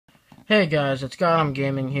Hey guys, it's Gotham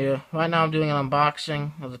Gaming here. Right now I'm doing an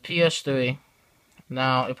unboxing of the PS3.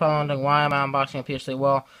 Now, you're probably wondering why am I unboxing a PS3?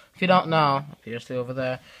 Well, if you don't know, PS3 over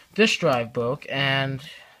there, this drive broke, and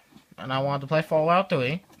I wanted to play Fallout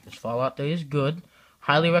 3. This Fallout 3 is good.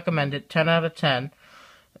 Highly recommend it, 10 out of 10.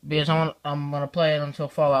 Because I'm going to play it until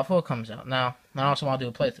Fallout 4 comes out. Now, I also want to do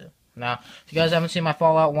a playthrough. Now, if you guys haven't seen my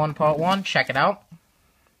Fallout 1 Part 1, check it out.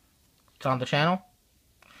 It's on the channel.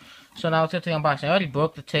 So now let's get to the unboxing. I already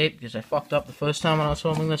broke the tape because I fucked up the first time when I was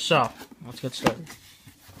filming this, so let's get started.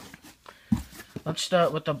 Let's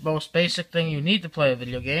start with the most basic thing you need to play a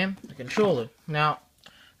video game, the controller. Now,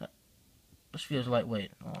 this feels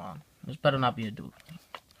lightweight. Hold on. This better not be a dude.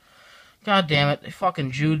 God damn it, they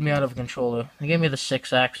fucking Jewed me out of a controller. They gave me the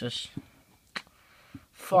 6-axis.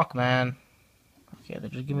 Fuck, man. Okay, they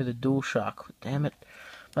just give me the DualShock. Damn it.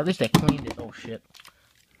 But at least they cleaned it. Oh, shit.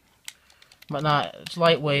 But nah, it's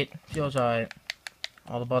lightweight, feels alright.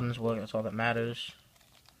 All the buttons work, that's all that matters.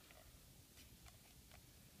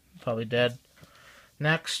 Probably dead.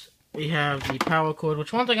 Next, we have the power cord,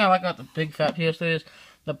 which one thing I like about the big fat PS3 is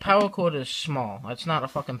the power cord is small. It's not a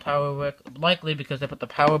fucking power brick, likely because they put the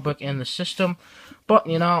power brick in the system. But,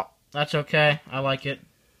 you know, that's okay. I like it.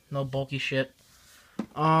 No bulky shit.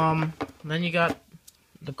 Then you got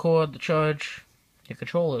the cord, the charge, your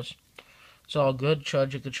controllers. It's all good.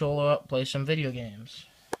 Charge your controller up, play some video games.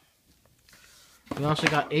 We also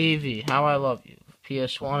got AV, How I Love You,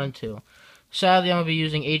 PS1 and 2. Sadly, I'm going to be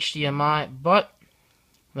using HDMI, but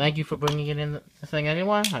thank you for bringing it in the thing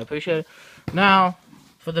anyway. I appreciate it. Now,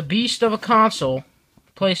 for the beast of a console,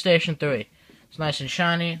 PlayStation 3. It's nice and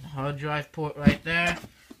shiny. Hard drive port right there.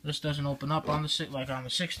 This doesn't open up on the like on the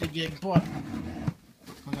 60 gig port.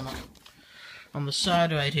 On the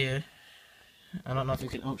side right here. I don't know if you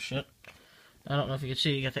can. Oh shit. I don't know if you can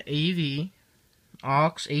see, you got the AV,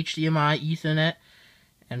 aux, HDMI, Ethernet,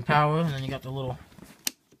 and power, and then you got the little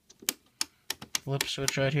flip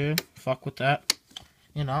switch right here. Fuck with that.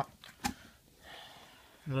 You know.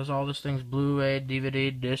 There's all this things, Blu-ray,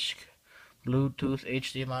 DVD, disc, Bluetooth,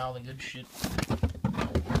 HDMI, all the good shit.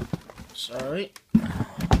 Sorry.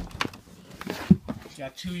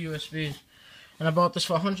 Got 2 USBs. And I bought this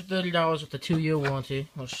for $130 with a 2-year warranty,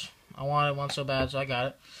 which I wanted one so bad, so I got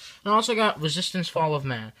it. And I also got Resistance Fall of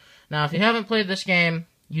Man. Now, if you haven't played this game,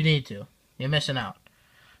 you need to. You're missing out.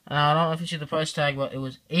 I don't know if you see the price tag, but it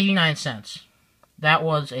was 89 cents. That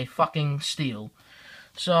was a fucking steal.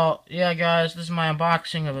 So, yeah, guys, this is my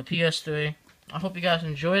unboxing of a PS3. I hope you guys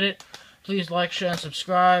enjoyed it. Please like, share, and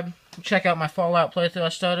subscribe. Check out my Fallout playthrough I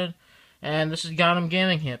started. And this is Gotham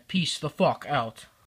Gaming here. Peace the fuck out.